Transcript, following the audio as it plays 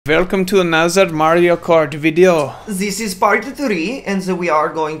Welcome to another Mario Kart video. This is part 3, and so we are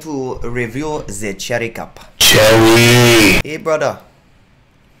going to review the Cherry Cup. Cherry! Hey, brother.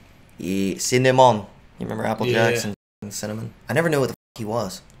 Hey, cinnamon. You remember Apple Jacks and cinnamon? I never knew what the f he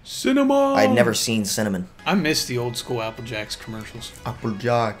was. Cinnamon! I'd never seen cinnamon. I miss the old school Apple Jacks commercials. Apple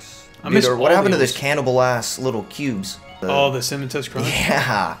Jacks. I miss what happened to those cannibal-ass little cubes? Oh, the Cinnamon Toast Crunch?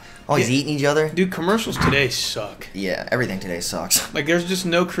 Yeah. Always eating each other. Dude, commercials today suck. Yeah, everything today sucks. Like, there's just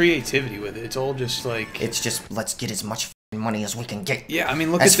no creativity with it. It's all just like... It's just, let's get as much money as we can get. Yeah, I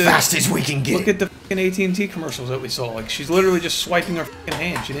mean, look as at the... fast as we can get. Look at the fucking AT&T commercials that we saw. Like, she's literally just swiping her fucking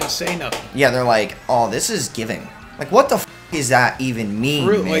hand. She didn't say nothing. Yeah, they're like, oh, this is giving. Like, what the f is that even mean,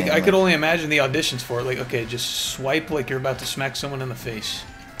 Real, man? like, I could only imagine the auditions for it. Like, okay, just swipe like you're about to smack someone in the face.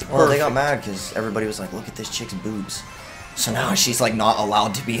 Well, they got mad because everybody was like, look at this chick's boobs. So now she's like not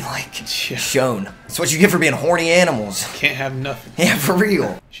allowed to be like shown. That's what you get for being horny animals. Can't have nothing. Yeah, for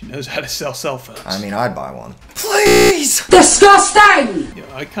real. She knows how to sell cell phones. I mean, I'd buy one. Please! Disgusting! Yeah,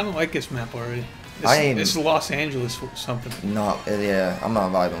 I kind of like this map already. It's Los Angeles or something. No, yeah, I'm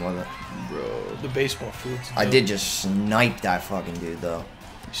not vibing with it. Bro, the baseball fields. I did just snipe that fucking dude, though.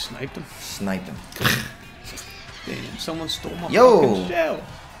 You sniped him? Sniped him. Damn, someone stole my Yo! fucking shell.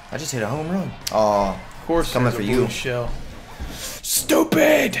 I just hit a home run. Oh, of course, coming for you. Shell.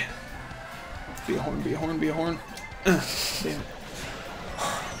 Stupid! Be a horn, be a horn, be a horn. Damn it.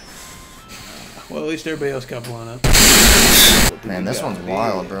 Well, at least everybody else got blown up. Man, this one's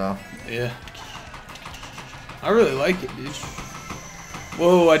wild, bro. Yeah. I really like it, dude.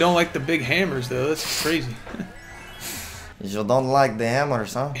 Whoa, I don't like the big hammers, though. That's crazy. You don't like the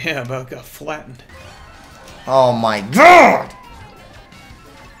hammers, huh? Yeah, about got flattened. Oh my god!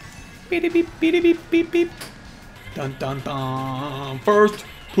 Beep, beep, beep, beep, beep, beep. Dun, dun, dun. First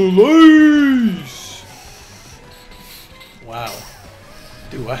place! Wow.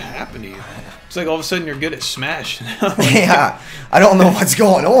 Dude, what happened to you? It's like all of a sudden you're good at Smash. Yeah, I don't know what's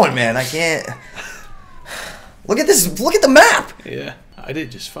going on, man. I can't... Look at this. Look at the map. Yeah, I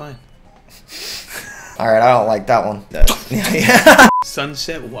did just fine. Alright, I don't like that one. Yeah.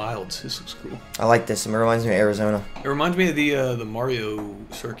 Sunset Wilds. This looks cool. I like this. It reminds me of Arizona. It reminds me of the Mario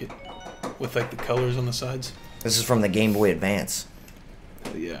circuit with like the colors on the sides. This is from the Game Boy Advance.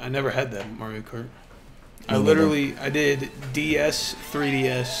 Yeah, I never had that Mario Kart. I did DS,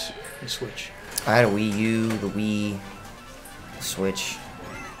 3DS, and Switch. I had a Wii U, the Wii, Switch.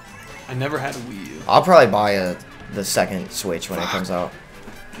 I never had a Wii U. I'll probably buy the second Switch when it comes out.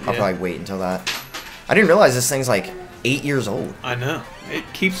 I'll probably wait until that. I didn't realize this thing's like 8 years old. I know. It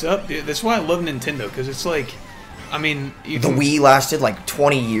keeps up, dude. That's why I love Nintendo, because it's like, I mean... The Wii lasted like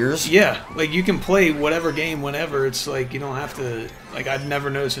 20 years? Yeah, like you can play whatever game whenever. It's like, you don't have to... Like, I'd never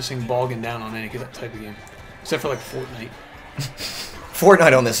noticed this thing bogging down on any type of game. Except for like Fortnite.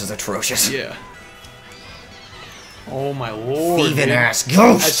 Fortnite on this is atrocious. Yeah. Oh my lord. Thieving ass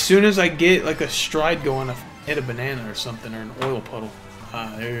ghost! As soon as I get like a stride going, I hit a banana or something, or an oil puddle.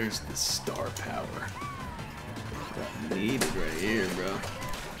 Ah, there's the star power. What I needed right here, bro.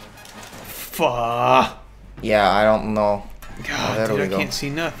 Fuck. Yeah, I don't know. God, dude, I can't see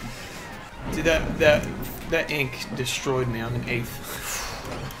nothing. Dude, that ink destroyed me. I'm in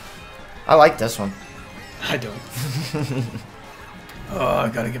 8th. I like this one. I don't. Oh, I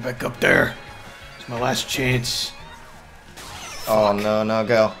gotta get back up there. It's my last chance. Oh, no, no,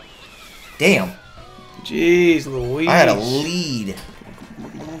 go. Damn. Jeez Louise. I had a lead.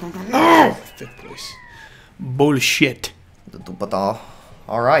 No! 5th place. Bullshit.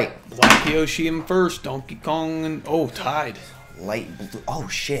 Alright. Black Yoshi in first, Donkey Kong and... Oh, tied. Light blue. Oh,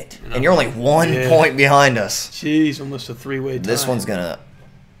 shit. And you're only 1 point behind us. Jeez, almost a 3-way tie. This one's gonna...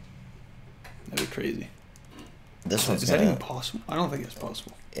 That'd be crazy. This one's Is gonna... that even possible? I don't think it's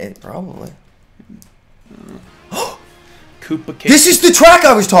possible. It probably. Koopa Cake. This is the track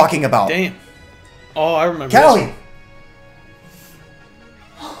I was talking about! Damn. Oh, I remember Callie!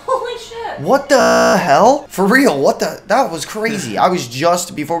 Holy shit! What the hell? For real, what the... That was crazy. I was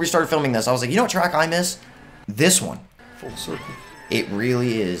just... Before we started filming this, I was like, you know what track I miss? This one. Full circle. It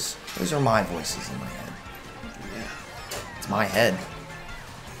really is. Those are my voices in my head. Yeah. It's my head.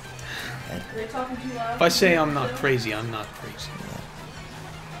 Are they talking too loud? If I say I'm not crazy, I'm not crazy.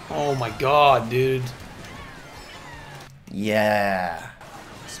 Oh my god, dude. Yeah.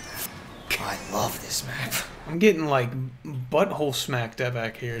 I love this map. I'm getting like butthole smacked up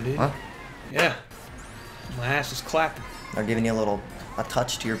back here, dude. Huh? Yeah. My ass is clapping. They're giving you a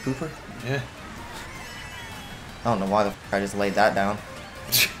touch to your pooper? Yeah. I don't know why the f I just laid that down.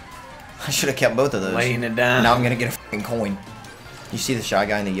 I should have kept both of those. Laying it down. Now I'm gonna get a f***ing coin. You see the Shy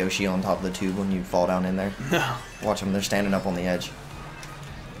Guy and the Yoshi on top of the tube when you fall down in there? No. Watch them, they're standing up on the edge.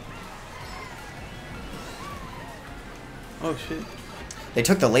 Oh shit. They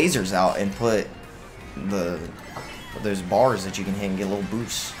took the lasers out and put those bars that you can hit and get little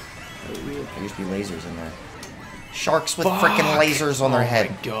boosts. Oh, really? There used to be lasers in there. Sharks with freaking lasers on their head.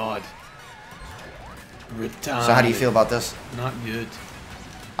 Oh my god. Retarded. So how do you feel about this? Not good.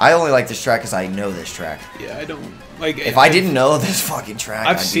 I only like this track because I know this track. Yeah, I don't like. If I didn't know this fucking track,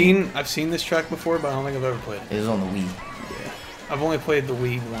 I've seen this track before, but I don't think I've ever played it. It was on the Wii. Yeah, I've only played the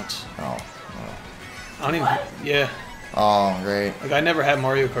Wii once. Oh. I don't even. Yeah. Oh, great. Like I never had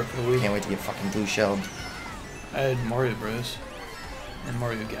Mario Kart for the Wii. Can't wait to get fucking blue shelled. I had Mario Bros. And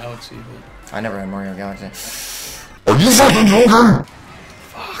Mario Galaxy, but I never had Mario Galaxy. Are you fucking joking?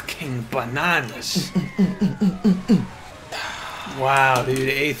 fucking bananas. Wow, dude,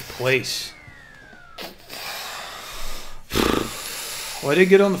 8th place. Well, I did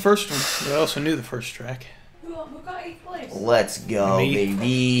get on the first one, but I also knew the first track. Who got 8th place? Let's go, Me.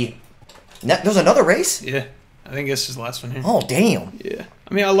 baby. There's another race? Yeah, I think this is the last one here. Oh, damn. Yeah.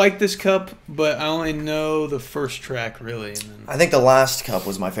 I mean, I like this cup, but I only know the first track, really. And then I think the last cup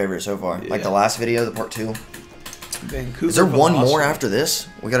was my favorite so far. Yeah. Like the last video, the part 2. Vancouver Is there one Velocity. more after this?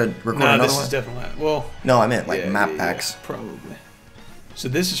 We gotta record No, another this one? is definitely... Well... No, I meant like yeah, map yeah, packs. yeah, probably. So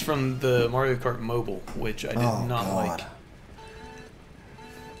this is from the Mario Kart Mobile, which I did not like.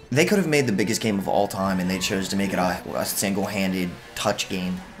 They could have made the biggest game of all time, and they chose to make it a single-handed touch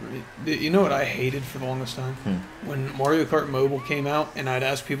game. You know what I hated for the longest time? When Mario Kart Mobile came out, and I'd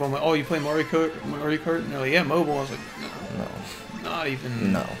ask people, I'm like, "Oh, you play Mario Kart?" And they're like, "Yeah, mobile." I was like, "No, not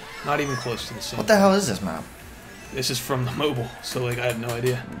even, not even close to the same." What the hell is this map? This is from the mobile, so like I have no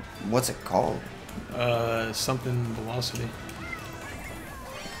idea. What's it called? Something Velocity.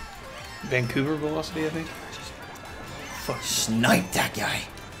 Vancouver Velocity, I think. Fuck. Snipe that guy.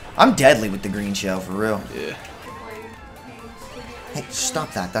 I'm deadly with the green shell, for real. Yeah. Hey,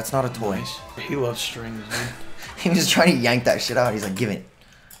 stop that. That's not a toy. Nice. He loves strings, dude. He was trying to yank that shit out. He's like, give it.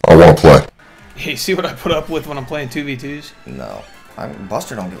 I want to play. Hey, see what I put up with when I'm playing 2v2s? No.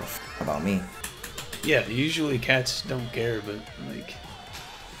 Buster don't give a f about me. Yeah, usually cats don't care, but like...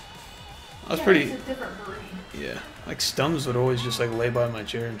 I was pretty... It's a different breed. Yeah. Like Stums would always just like lay by my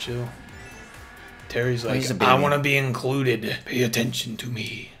chair and chill. Terry's like, he's a baby. I want to be included. Pay attention to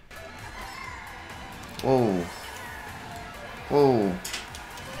me. Whoa. Whoa.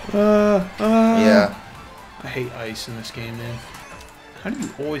 Yeah. Yeah. I hate ice in this game, man. How do you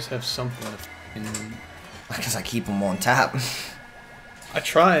always have something to f***ing... Because I keep them on tap. I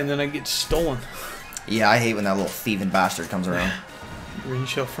try and then I get stolen. Yeah, I hate when that little thieving bastard comes around. Green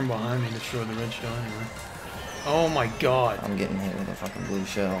shell from behind me destroyed the red shell anyway. Oh my god. I'm getting hit with a fucking blue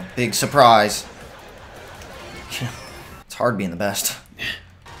shell. Big surprise. It's hard being the best.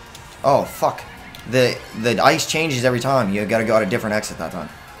 Oh, fuck. The ice changes every time. You gotta go out a different exit that time.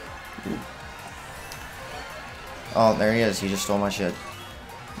 Oh, there he is. He just stole my shit.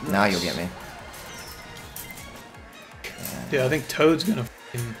 Now you'll get me. Yeah, I think Toad's gonna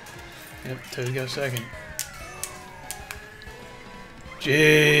f***ing... Yep, Toad got second.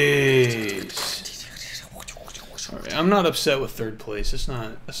 Jeez. Alright, I'm not upset with 3rd place. It's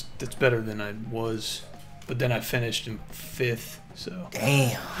not... It's better than I was. But then I finished in 5th, so...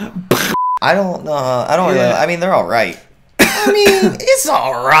 Damn. I don't know. I don't really... Yeah. I mean, they're alright. I mean, it's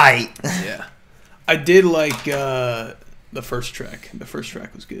alright. Yeah. I did like the first track. The first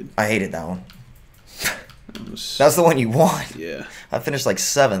track was good. I hated that one. It was, That's the one you won. yeah. I finished like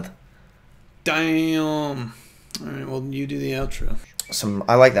 7th. Damn. Alright, well, you do the outro.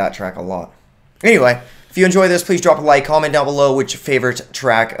 I like that track a lot. Anyway, if you enjoy this, please drop a like, comment down below which your favorite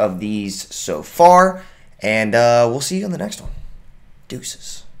track of these so far, and we'll see you on the next one.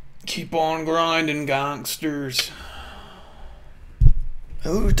 Deuces. Keep on grinding, gangsters.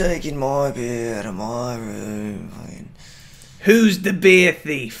 Who's taking my beer to my room? Who's the beer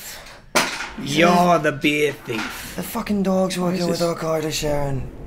thief? You're the beer thief. The fucking dog's working is with this? our car to Sharon.